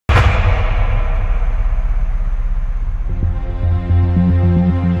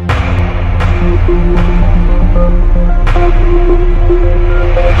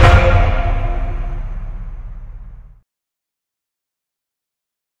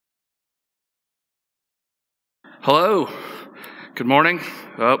Hello. Good morning.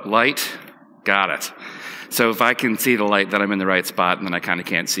 Oh, light. Got it. So if I can see the light, then I'm in the right spot, and then I kind of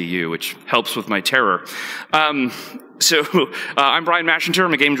can't see you, which helps with my terror. I'm Bryan Mashinter.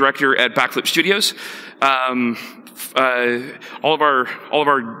 I'm a game director at Backflip Studios. All of our,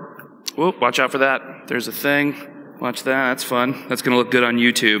 whoop, watch out for that. There's a thing. Watch that. That's fun. That's going to look good on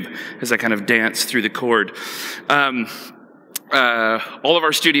YouTube as I kind of dance through the chord. All of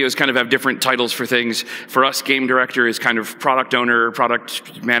our studios kind of have different titles for things. For us, game director is kind of product owner,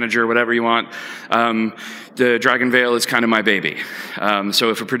 product manager, whatever you want. The Dragon Veil is kind of my baby.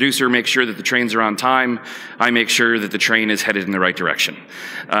 So if a producer makes sure that the trains are on time, I make sure that the train is headed in the right direction.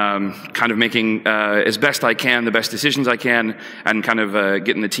 Kind of making, as best I can, the best decisions I can, and kind of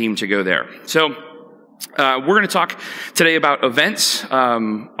getting the team to go there. So we're going to talk today about events,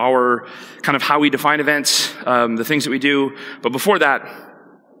 our kind of how we define events, the things that we do. But before that,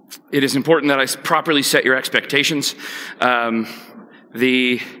 it is important that I properly set your expectations. I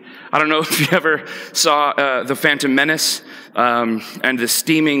don't know if you ever saw The Phantom Menace and the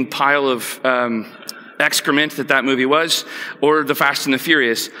steaming pile of excrement that movie was, or The Fast and the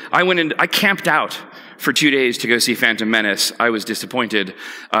Furious. I camped out for 2 days to go see Phantom Menace. I was disappointed.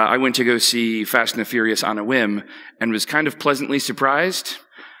 I went to go see Fast and the Furious on a whim and was kind of pleasantly surprised.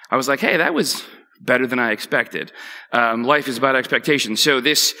 I was like, hey, that was better than I expected. Life is about expectations. So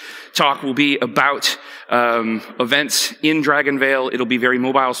this talk will be about events in Dragon Veil. It'll be very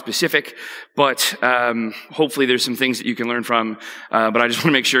mobile specific, but hopefully there's some things that you can learn from. But I just want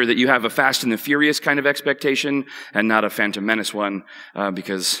to make sure that you have a Fast and the Furious kind of expectation and not a Phantom Menace one,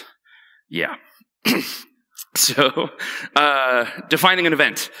 because, yeah. So, defining an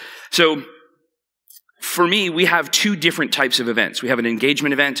event. So, for me, we have two different types of events. We have an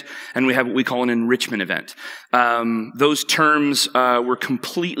engagement event, and we have what we call an enrichment event. Those terms were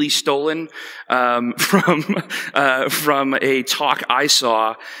completely stolen from a talk I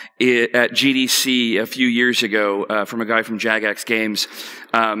saw at GDC a few years ago from a guy from Jagex Games,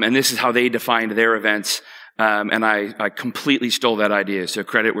 and this is how they defined their events, and I completely stole that idea, so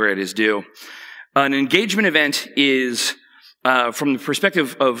credit where it is due. An engagement event is, from the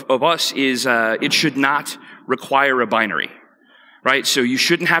perspective of us, it should not require a binary, right? So you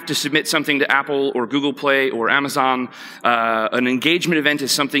shouldn't have to submit something to Apple or Google Play or Amazon. An engagement event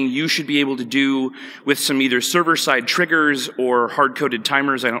is something you should be able to do with some either server-side triggers or hard-coded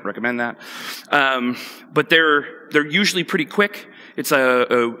timers. I don't recommend that. But they're usually pretty quick. It's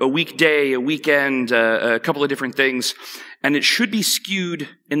a weekday, a weekend, a couple of different things, and it should be skewed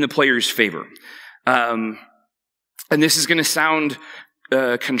in the player's favor. And this is going to sound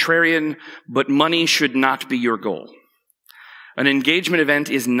contrarian, but money should not be your goal. An engagement event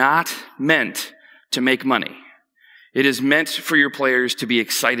is not meant to make money. It is meant for your players to be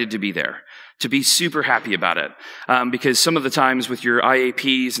excited to be there, to be super happy about it. Because some of the times with your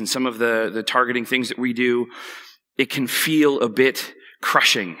IAPs and some of the targeting things that we do, it can feel a bit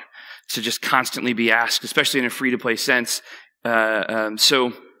crushing to just constantly be asked, especially in a free-to-play sense.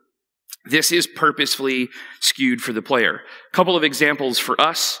 So this is purposefully skewed for the player. A couple of examples for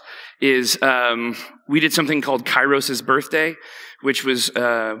us is we did something called Kairos' birthday, which was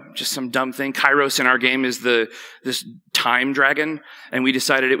just some dumb thing. Kairos in our game is this time dragon, and we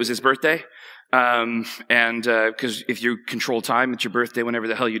decided it was his birthday. Because if you control time, it's your birthday whenever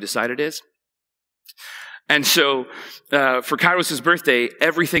the hell you decide it is. And so for Kairos' birthday,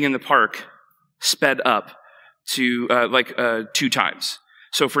 everything in the park sped up to 2 times.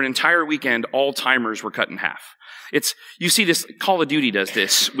 So for an entire weekend, all timers were cut in half. You see this, Call of Duty does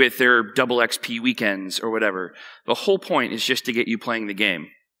this with their double XP weekends or whatever. The whole point is just to get you playing the game.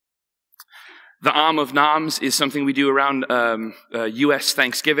 The of Noms is something we do around US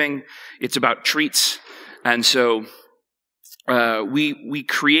Thanksgiving. It's about treats. And so we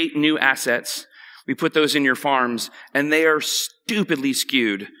create new assets. We put those in your farms, and they are stupidly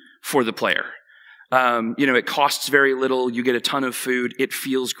skewed for the player. It costs very little, you get a ton of food, it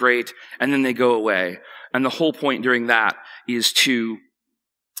feels great, and then they go away. And the whole point during that is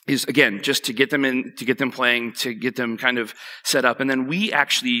again, just to get them in, to get them playing, to get them kind of set up. And then we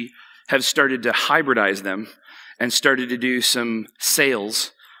actually have started to hybridize them and started to do some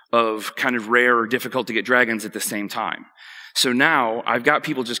sales of kind of rare or difficult to get dragons at the same time. So now I've got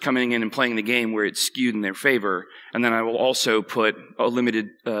people just coming in and playing the game where it's skewed in their favor, and then I will also put a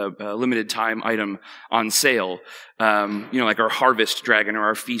limited time item on sale, like our Harvest Dragon or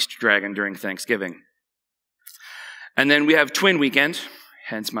our Feast Dragon during Thanksgiving. And then we have Twin Weekend,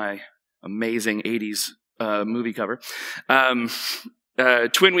 hence my amazing 80s movie cover.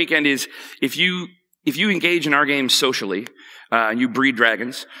 Twin Weekend is if you engage in our game socially, you breed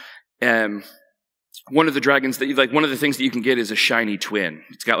dragons. one of the dragons that one of the things that you can get is a shiny twin.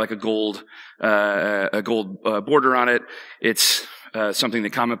 It's got like a gold border on it. It's something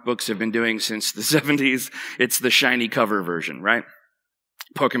that comic books have been doing since the 70s. It's the shiny cover version, right?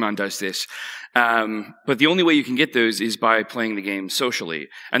 Pokemon does this. But the only way you can get those is by playing the game socially,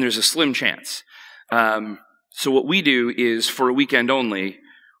 and there's a slim chance. So what we do is, for a weekend only,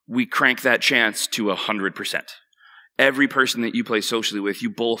 we crank that chance to 100%. Every person that you play socially with, you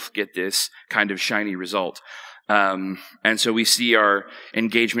both get this kind of shiny result. And so we see our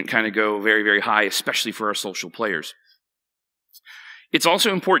engagement kind of go very, very high, especially for our social players. It's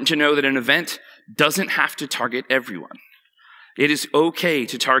also important to know that an event doesn't have to target everyone. It is okay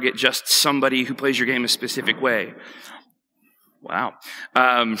to target just somebody who plays your game a specific way. Wow.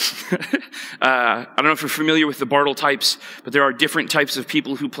 I don't know if you're familiar with the Bartle types, but there are different types of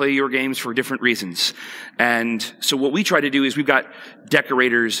people who play your games for different reasons. And so what we try to do is we've got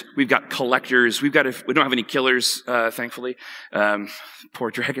decorators, we've got collectors, we don't have any killers, thankfully.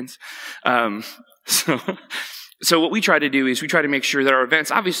 Poor dragons. So what we try to do is we try to make sure that our events,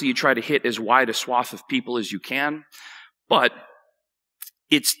 obviously you try to hit as wide a swath of people as you can, but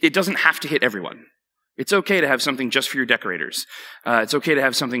it doesn't have to hit everyone. It's okay to have something just for your decorators. It's okay to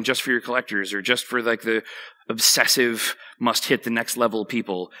have something just for your collectors, or just for like the obsessive must hit the next level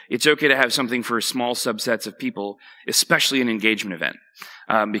people. It's okay to have something for small subsets of people, especially an engagement event.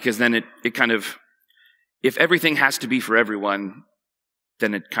 Because then it kind of, if everything has to be for everyone,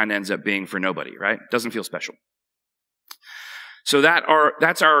 then it kind of ends up being for nobody, right? It doesn't feel special. So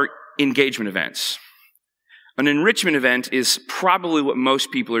that's our engagement events. An enrichment event is probably what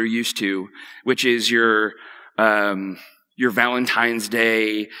most people are used to, which is your Valentine's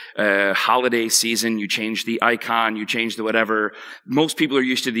Day, holiday season. You change the icon, you change the whatever. Most people are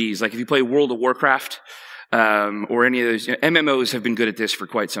used to these. Like if you play World of Warcraft, or any of those, MMOs have been good at this for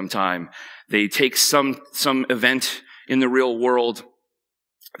quite some time. They take some event in the real world.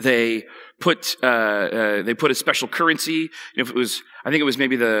 They put a special currency. If it was, I think it was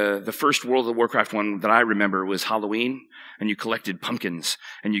maybe the first World of Warcraft one that I remember was Halloween, and you collected pumpkins,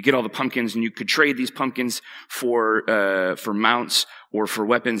 and you get all the pumpkins, and you could trade these pumpkins for mounts or for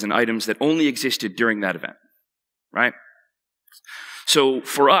weapons and items that only existed during that event, right? So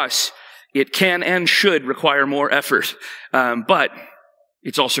for us, it can and should require more effort, but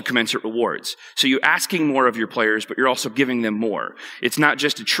it's also commensurate rewards. So you're asking more of your players, but you're also giving them more. It's not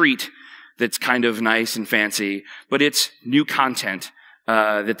just a treat that's kind of nice and fancy, but it's new content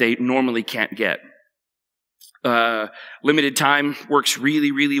that they normally can't get. Limited time works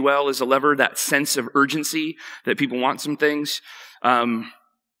really, really well as a lever, that sense of urgency that people want some things.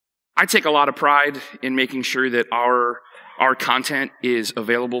 I take a lot of pride in making sure that our content is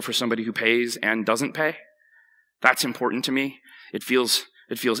available for somebody who pays and doesn't pay. That's important to me. It feels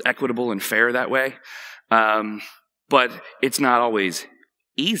equitable and fair that way. But it's not always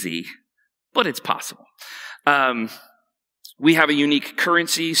easy, but it's possible. We have a unique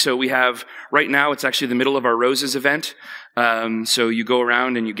currency, so we have, right now, it's actually the middle of our roses event. So you go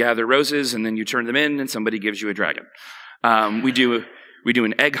around and you gather roses, and then you turn them in, and somebody gives you a dragon. We do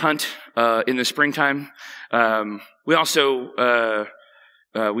an egg hunt in the springtime. We also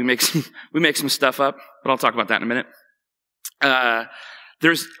we make some stuff up, but I'll talk about that in a minute.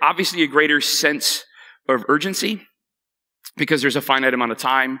 There's obviously a greater sense of urgency because there's a finite amount of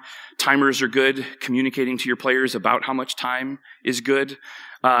time. Timers are good. Communicating to your players about how much time is good.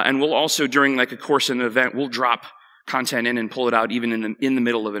 And we'll also, during like a course in an event, we'll drop content in and pull it out even in the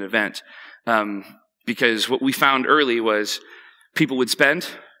middle of an event. Because what we found early was people would spend,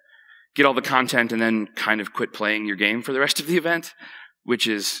 get all the content, and then kind of quit playing your game for the rest of the event, which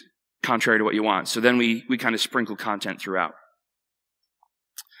is contrary to what you want. So then we kind of sprinkle content throughout.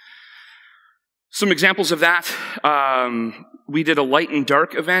 Some examples of that, we did a light and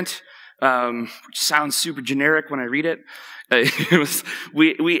dark event, which sounds super generic when I read it.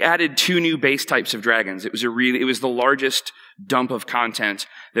 We added 2 new base types of dragons. It was the largest dump of content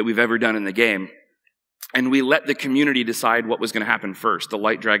that we've ever done in the game. And we let the community decide what was going to happen first, the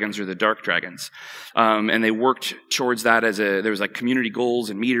light dragons or the dark dragons. And they worked towards that there was like community goals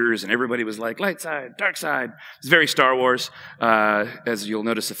and meters, and everybody was like, light side, dark side. It's very Star Wars, as you'll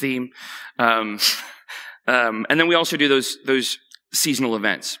notice a theme. And then we also do those seasonal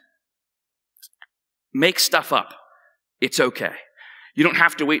events. Make stuff up. It's okay. You don't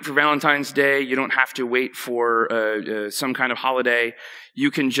have to wait for Valentine's Day. You don't have to wait for some kind of holiday.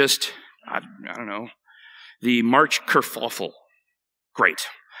 You can just, I don't know, the March kerfuffle. Great.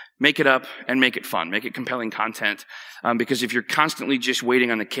 Make it up and make it fun. Make it compelling content. Because if you're constantly just waiting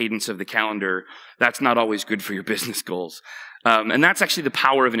on the cadence of the calendar, that's not always good for your business goals. And that's actually the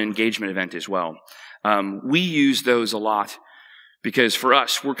power of an engagement event as well. We use those a lot because for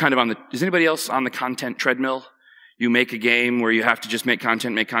us, we're kind of on the, is anybody else on the content treadmill? You make a game where you have to just make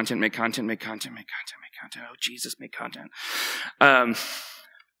content, make content, make content, make content, make content, make content. Oh, Jesus, make content.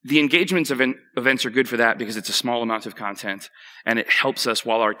 The engagements events are good for that because it's a small amount of content and it helps us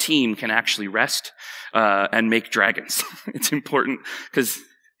while our team can actually rest and make dragons. It's important because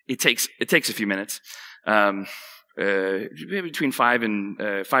it takes a few minutes, between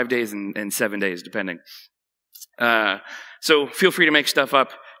 5 days and 7 days, depending. So feel free to make stuff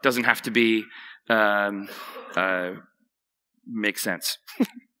up. Doesn't have to be make sense.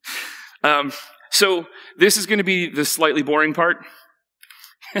 So this is going to be the slightly boring part.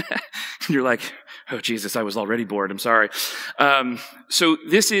 You're like, oh, Jesus, I was already bored. I'm sorry. So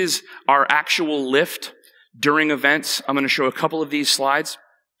this is our actual lift during events. I'm going to show a couple of these slides.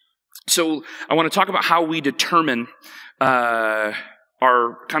 So I want to talk about how we determine our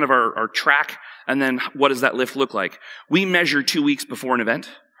track, and then what does that lift look like. We measure 2 weeks before an event.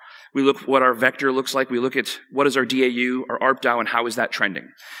 We look what our vector looks like. We look at what is our DAU, our ARPDAU, and how is that trending.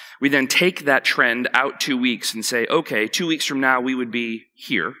 We then take that trend out 2 weeks and say, okay, 2 weeks from now we would be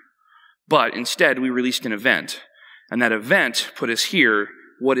here, but instead we released an event, and that event put us here.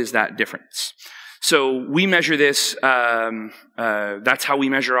 What is that difference? So we measure this. That's how we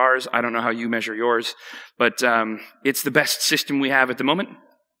measure ours. I don't know how you measure yours, but it's the best system we have at the moment.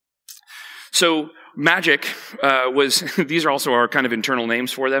 So Magic was, these are also our kind of internal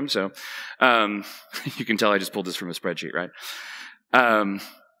names for them, so you can tell I just pulled this from a spreadsheet, right?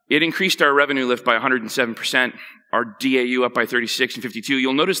 It increased our revenue lift by 107%, our DAU up by 36 and 52.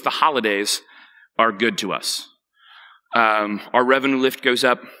 You'll notice the holidays are good to us. Our revenue lift goes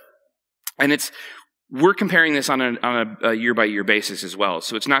up, and we're comparing this on a year-by-year basis as well,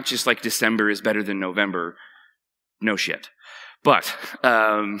 so it's not just like December is better than November. No shit. But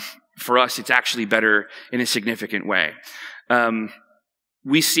for us, it's actually better in a significant way.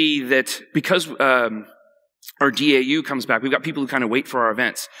 We see that because our DAU comes back, we've got people who kind of wait for our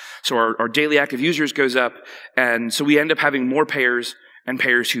events. So our daily active users goes up, and so we end up having more payers and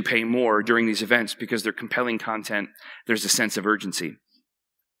payers who pay more during these events because they're compelling content. There's a sense of urgency.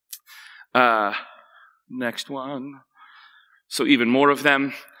 Next one. So even more of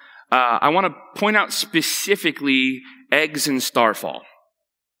them. I want to point out specifically eggs and starfall.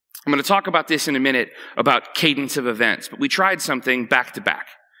 I'm going to talk about this in a minute, about cadence of events, but we tried something back to back.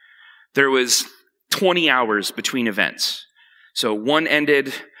 There was 20 hours between events. So one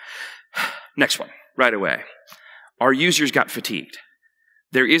ended, next one, right away. Our users got fatigued.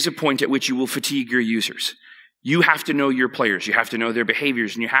 There is a point at which you will fatigue your users. You have to know your players, you have to know their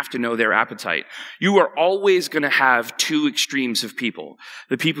behaviors, and you have to know their appetite. You are always going to have two extremes of people.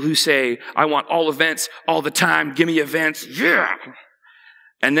 The people who say, I want all events all the time, give me events, yeah!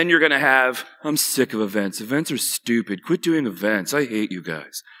 And then you're going to have, I'm sick of events. Events are stupid. Quit doing events. I hate you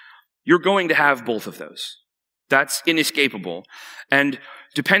guys. You're going to have both of those. That's inescapable. And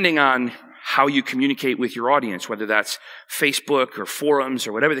depending on how you communicate with your audience, whether that's Facebook or forums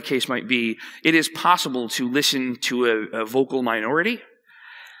or whatever the case might be, it is possible to listen to a vocal minority.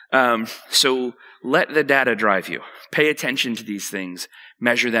 So let the data drive you. Pay attention to these things.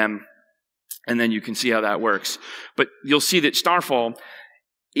 Measure them. And then you can see how that works. But you'll see that Starfall,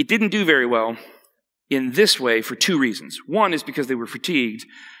 it didn't do very well in this way for two reasons. One is because they were fatigued.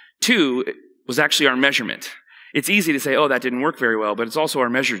 Two was actually our measurement. It's easy to say, oh, that didn't work very well, but it's also our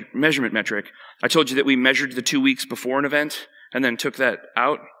measurement metric. I told you that we measured the 2 weeks before an event and then took that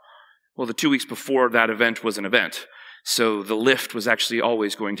out. Well, the 2 weeks before that event was an event. So the lift was actually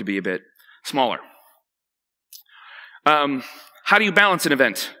always going to be a bit smaller. How do you balance an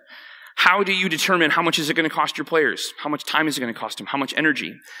event? How do you determine how much is it going to cost your players? How much time is it going to cost them? How much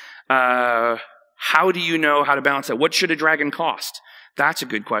energy? How do you know how to balance that? What should a dragon cost? That's a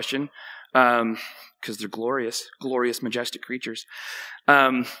good question, because they're glorious, glorious, majestic creatures.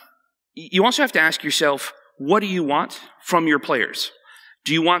 You also have to ask yourself, what do you want from your players?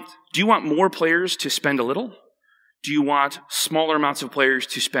 Do you want more players to spend a little? Do you want smaller amounts of players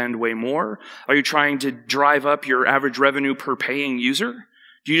to spend way more? Are you trying to drive up your average revenue per paying user?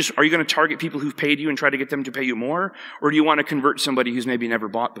 Are you going to target people who've paid you and try to get them to pay you more? Or do you want to convert somebody who's maybe never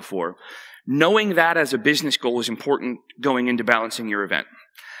bought before? Knowing that as a business goal is important going into balancing your event,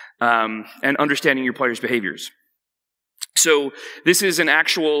 and understanding your players' behaviors. So this is an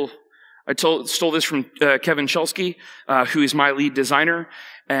actual I stole this from Kevin Shulsky, who is my lead designer,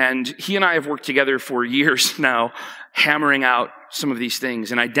 and he and I have worked together for years now, hammering out some of these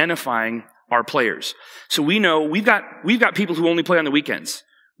things and identifying our players. So we know we've got people who only play on the weekends.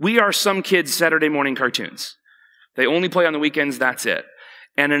 We are some kids' Saturday morning cartoons. They only play on the weekends, that's it.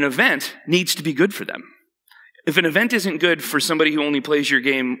 And an event needs to be good for them. If an event isn't good for somebody who only plays your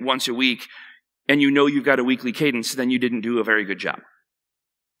game once a week, and you know you've got a weekly cadence, then you didn't do a very good job.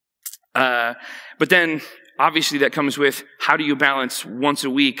 But then, obviously, that comes with how do you balance once a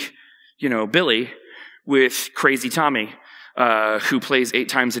week, Billy, with crazy Tommy, who plays 8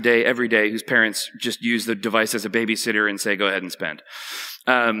 times a day, every day, whose parents just use the device as a babysitter and say, go ahead and spend.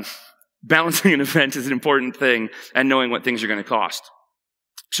 Balancing an event is an important thing, and knowing what things are going to cost.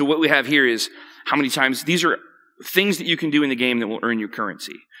 So what we have here is how many times, these are things that you can do in the game that will earn you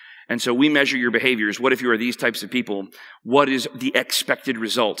currency. And so we measure your behaviors. What if you are these types of people? What is the expected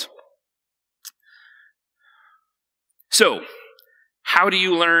result? So, how do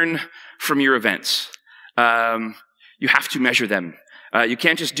you learn from your events? You have to measure them. You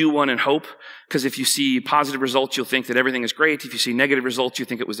can't just do one and hope, because if you see positive results, you'll think that everything is great. If you see negative results, you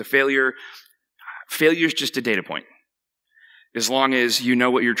think it was a failure. Failure is just a data point, as long as you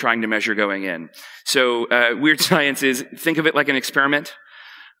know what you're trying to measure going in. So, weird science is, think of it like an experiment.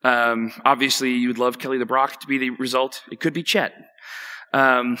 Obviously, you'd love Kelly the Brock to be the result. It could be Chet.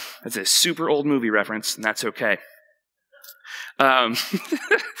 That's a super old movie reference, and that's okay.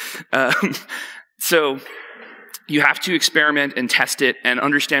 So you have to experiment and test it and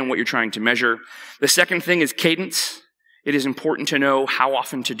understand what you're trying to measure. The second thing is cadence. It is important to know how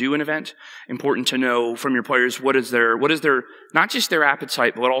often to do an event. Important to know from your players what is their not just their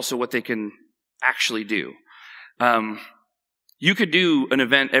appetite, but also what they can actually do. You could do an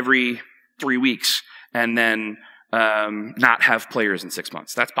event every 3 weeks and then not have players in 6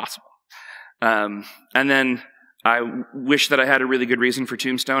 months. That's possible. And then I wish that I had a really good reason for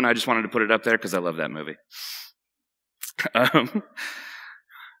Tombstone. I just wanted to put it up there because I love that movie.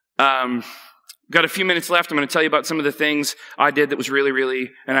 Got a few minutes left. I'm going to tell you about some of the things I did that was really, really,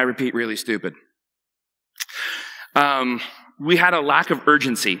 and I repeat, really stupid. We had a lack of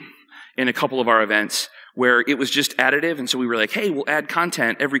urgency in a couple of our events where it was just additive, and so we were like, hey, we'll add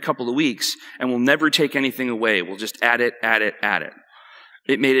content every couple of weeks, and we'll never take anything away. We'll just add it, add it, add it.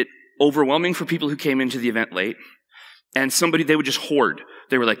 It made it overwhelming for people who came into the event late, and they would just hoard.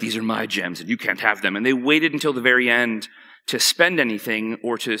 They were like, these are my gems, and you can't have them. And they waited until the very end to spend anything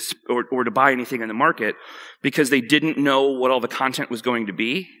or to buy anything in the market because they didn't know what all the content was going to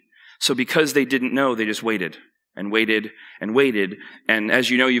be. So because they didn't know, they just waited and waited and waited. And as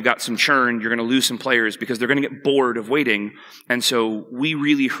you know, you've got some churn. You're going to lose some players because they're going to get bored of waiting. And so we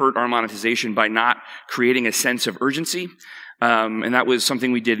really hurt our monetization by not creating a sense of urgency. And that was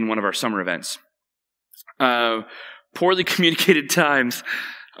something we did in one of our summer events. Poorly communicated times.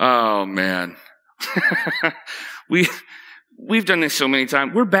 Oh, man. We've done this so many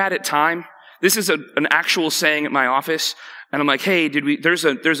times. We're bad at time. This is an actual saying at my office. And I'm like, hey, there's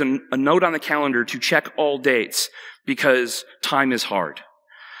a note on the calendar to check all dates because time is hard.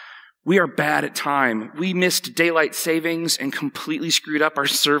 We are bad at time. We missed daylight savings and completely screwed up our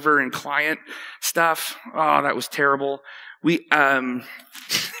server and client stuff. Oh, that was terrible. We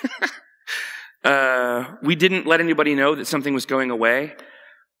didn't let anybody know that something was going away.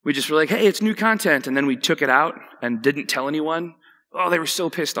 We just were like, hey, it's new content. And then we took it out and didn't tell anyone. Oh, they were so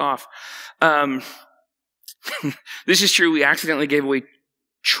pissed off. This is true. We accidentally gave away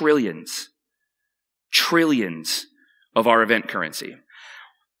trillions of our event currency.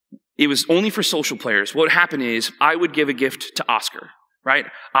 It was only for social players. What would happen is I would give a gift to Oscar, right?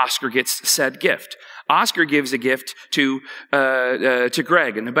 Oscar gets said gift. Oscar gives a gift to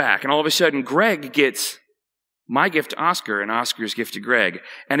Greg in the back. And all of a sudden, Greg gets my gift to Oscar and Oscar's gift to Greg.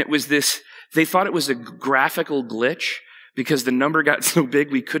 And it was this, they thought it was a graphical glitch because the number got so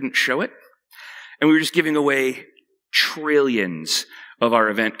big we couldn't show it. And we were just giving away trillions of our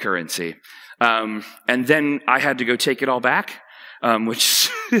event currency. And then I had to go take it all back, which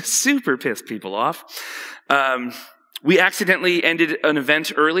super pissed people off. We accidentally ended an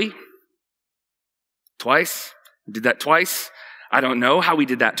event early. Twice. We did that twice. I don't know how we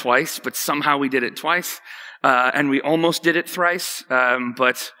did that twice, but somehow we did it twice. And we almost did it thrice,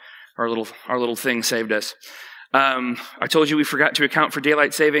 but our little thing saved us. I told you we forgot to account for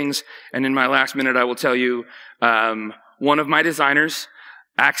daylight savings, and in my last minute I will tell you, one of my designers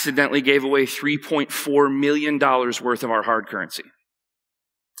accidentally gave away $3.4 million worth of our hard currency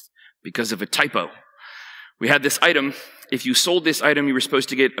because of a typo. We had this item. If you sold this item, you were supposed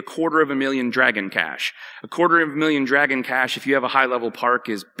to get 250,000 dragon cash. 250,000 dragon cash, if you have a high-level park,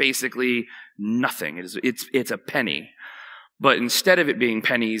 is basically nothing. It's a penny. But instead of it being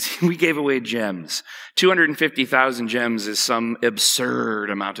pennies, we gave away gems. 250,000 gems is some absurd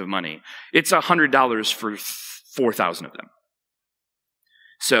amount of money. It's $100 for 4,000 of them.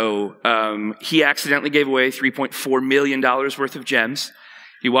 So he accidentally gave away $3.4 million worth of gems.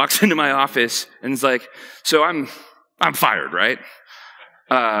 He walks into my office and is like, so I'm fired, right?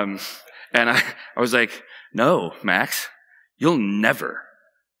 And I was like, no, Max, you'll never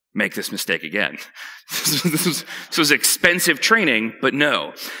make this mistake again. This was expensive training, but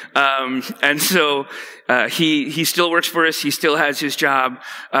no. And so he still works for us. He still has his job,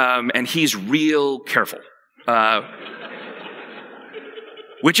 and he's real careful.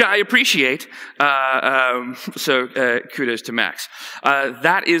 Which I appreciate, so kudos to Max.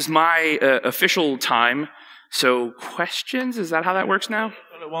 That is my official time. So questions, is that how that works now?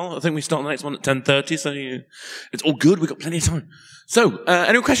 Well, I think we start the next one at 10:30, so it's all good, we've got plenty of time. So,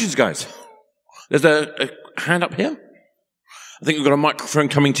 any questions, guys? There's a hand up here. I think we've got a microphone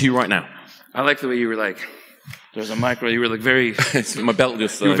coming to you right now. I like the way you were like, there's a micro, you were like very... My belt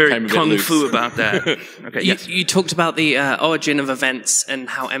just you were very kung fu about that. Okay, yes. You talked about the origin of events and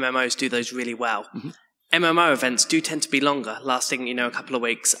how MMOs do those really well. Mm-hmm. MMO events do tend to be longer, lasting, a couple of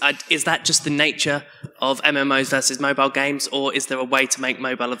weeks. Is that just the nature of MMOs versus mobile games, or is there a way to make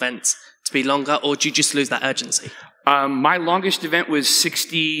mobile events to be longer, or do you just lose that urgency? My longest event was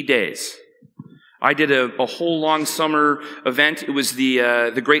 60 days. I did a whole long summer event. It was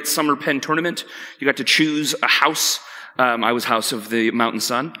the Great Summer Pen Tournament. You got to choose a house. I was House of the Mountain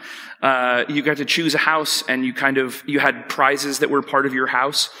Sun. You got to choose a house, and you had prizes that were part of your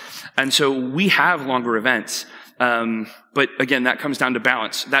house. And so we have longer events. But again, that comes down to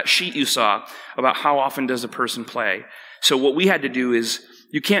balance. That sheet you saw about how often does a person play. So what we had to do is,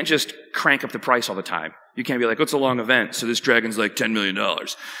 you can't just crank up the price all the time. You can't be like, what's a long event? So this dragon's like $10 million.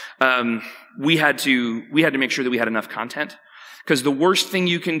 We had to make sure that we had enough content. Because the worst thing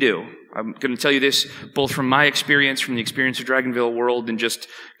you can do, I'm going to tell you this both from my experience, from the experience of Dragonville World, and just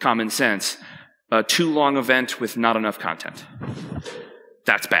common sense, a too long event with not enough content.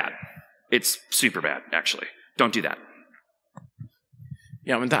 That's bad. It's super bad, actually. Don't do that.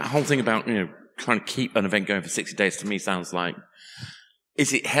 Yeah, I mean, that whole thing about, trying to keep an event going for 60 days to me sounds like,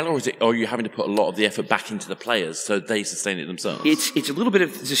 is it hell, or are you having to put a lot of the effort back into the players so they sustain it themselves? It's a little bit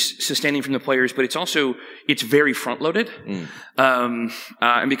of sustaining from the players, but it's very front-loaded.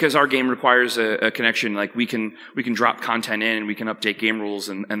 And because our game requires a connection, like we can drop content in, and we can update game rules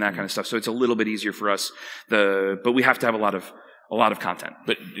and that kind of stuff. So it's a little bit easier for us. But we have to have a lot of content.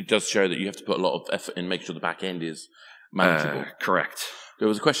 But it does show that you have to put a lot of effort in, make sure the back end is manageable. Correct. There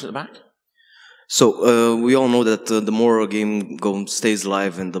was a question at the back. So we all know that the more a game stays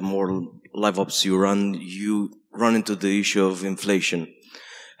live and the more live ops you run into the issue of inflation.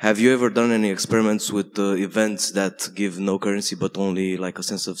 Have you ever done any experiments with events that give no currency but only like a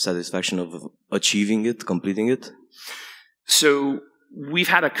sense of satisfaction of achieving it, completing it? So we've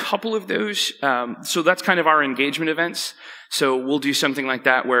had a couple of those. So that's kind of our engagement events. So we'll do something like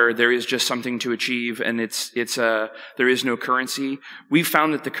that where there is just something to achieve, and there is no currency. We've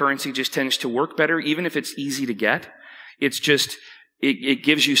found that the currency just tends to work better, even if it's easy to get. It's just, it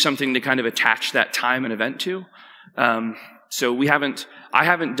gives you something to kind of attach that time and event to. So I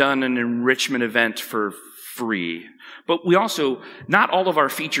haven't done an enrichment event for free, but not all of our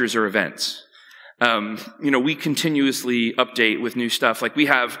features are events. We continuously update with new stuff. Like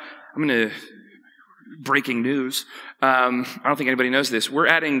breaking news. I don't think anybody knows this. We're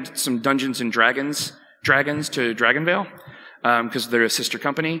adding some Dungeons and Dragons to Dragonvale, because they're a sister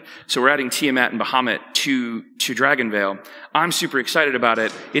company. So we're adding Tiamat and Bahamut to Dragonvale. I'm super excited about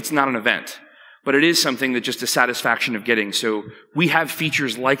it. It's not an event, but it is something that just a satisfaction of getting. So we have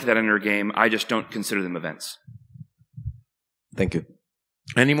features like that in our game. I just don't consider them events. Thank you.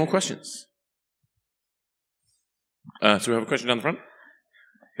 Any more questions? So we have a question down the front.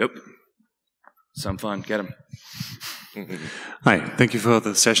 Yep. Some fun. Get them. Hi. Thank you for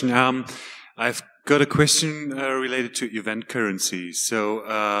the session. I've got a question related to event currency. So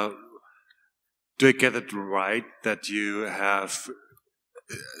do I get it right that you have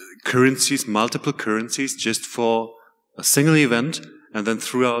currencies, multiple currencies, just for a single event, and then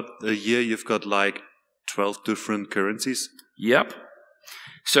throughout the year you've got like 12 different currencies? Yep.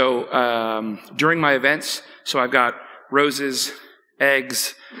 So during my events, so I've got roses,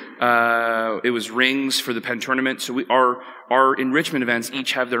 eggs, it was rings for the pen tournament. So our our enrichment events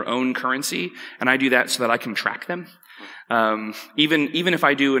each have their own currency, and I do that so that I can track them. Even if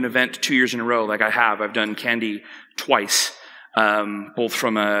I do an event 2 years in a row, like I've done Candy twice, both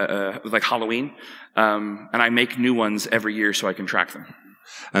from like Halloween, and I make new ones every year so I can track them.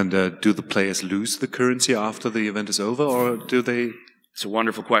 And do the players lose the currency after the event is over, or do they? It's a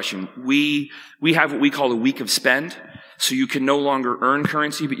wonderful question. We have what we call a week of spend, so you can no longer earn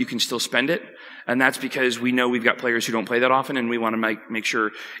currency, but you can still spend it. And that's because we know we've got players who don't play that often, and we want to make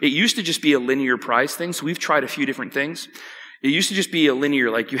sure. It used to just be a linear prize thing, so we've tried a few different things. It used to just be a linear,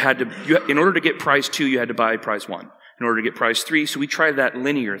 like in order to get prize 2, you had to buy prize 1. In order to get prize 3, so we tried that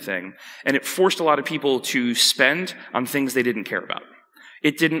linear thing. And it forced a lot of people to spend on things they didn't care about.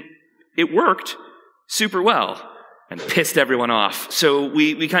 It worked super well and pissed everyone off. So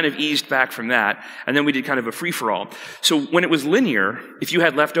we kind of eased back from that, and then we did kind of a free-for-all. So when it was linear, if you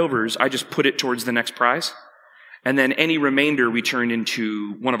had leftovers, I just put it towards the next prize, and then any remainder we turned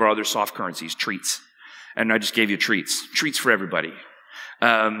into one of our other soft currencies, treats. And I just gave you treats for everybody.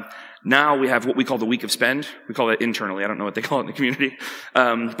 Now we have what we call the week of spend. We call it internally. I don't know what they call it in the community.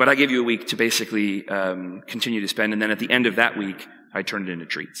 But I gave you a week to basically continue to spend, and then at the end of that week, I turned it into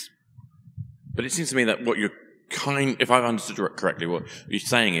treats. But it seems to me that what you're if I've understood correctly, what you're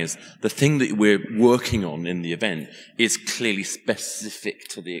saying is the thing that we're working on in the event is clearly specific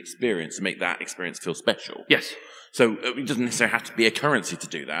to the experience to make that experience feel special. Yes. So it doesn't necessarily have to be a currency to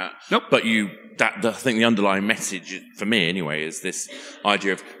do that. Nope. But I think the underlying message, for me anyway, is this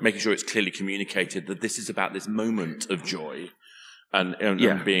idea of making sure it's clearly communicated that this is about this moment of joy. And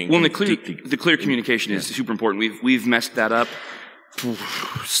being well, the clear communication is super important. We've messed that up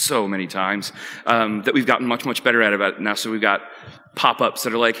so many times that we've gotten much better at it now. So we've got pop-ups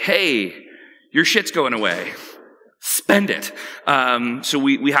that are like, "Hey, your shit's going away. Spend it." So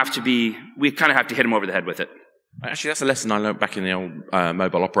we kind of have to hit them over the head with it. Actually, that's a lesson I learned back in the old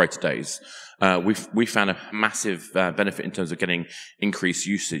mobile operator days. We found a massive benefit in terms of getting increased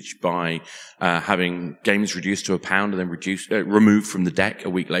usage by having games reduced to £1 and then removed from the deck a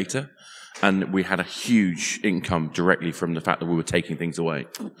week later. And we had a huge income directly from the fact that we were taking things away.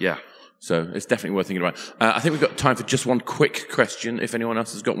 Yeah. So it's definitely worth thinking about. I think we've got time for just one quick question, if anyone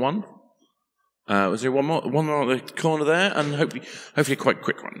else has got one. Was there one more at the corner there? And hopefully quite a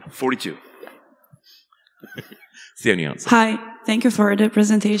quick one. 42. It's the only answer. Hi, thank you for the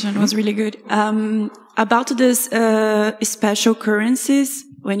presentation. It was really good. About this special currencies,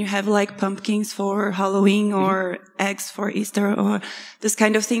 when you have like pumpkins for Halloween or eggs for Easter or this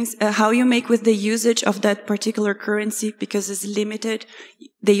kind of things, how you make with the usage of that particular currency, because it's limited.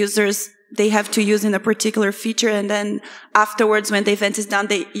 The users, they have to use in a particular feature, and then afterwards, when the event is done,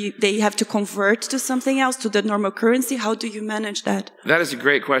 they have to convert to something else, to the normal currency. How do you manage that? That is a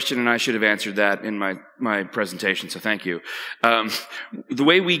great question, and I should have answered that in my presentation, so thank you. The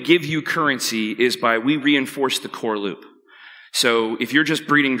way we give you currency is we reinforce the core loop. So if you're just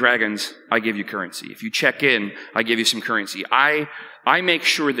breeding dragons, I give you currency. If you check in, I give you some currency. I make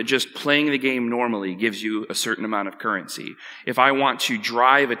sure that just playing the game normally gives you a certain amount of currency. If I want to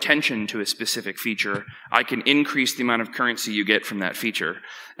drive attention to a specific feature, I can increase the amount of currency you get from that feature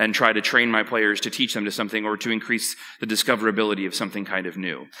and try to train my players to teach them to something or to increase the discoverability of something kind of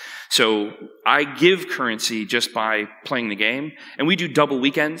new. So I give currency just by playing the game, and we do double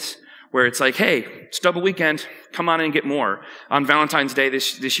weekends, where it's like, hey, it's double weekend, come on in and get more. On Valentine's Day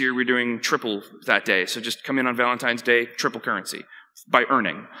this year, we're doing triple that day. So just come in on Valentine's Day, triple currency by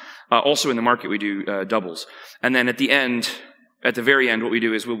earning. Also in the market, we do doubles. And then at the very end, what we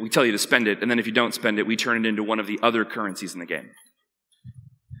do is we tell you to spend it, and then if you don't spend it, we turn it into one of the other currencies in the game.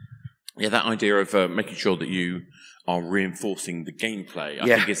 Yeah, that idea of making sure that you are reinforcing the gameplay, I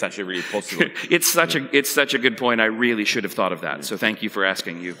think it's actually really possible. It's such a good point. I really should have thought of that. So thank you for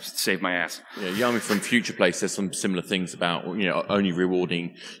asking. You've saved my ass. Yeah, Yami from Future Place says some similar things about only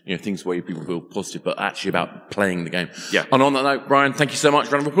rewarding things where people feel positive, but actually about playing the game. Yeah. And on that note, Bryan, thank you so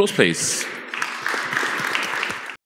much. Round of applause, please.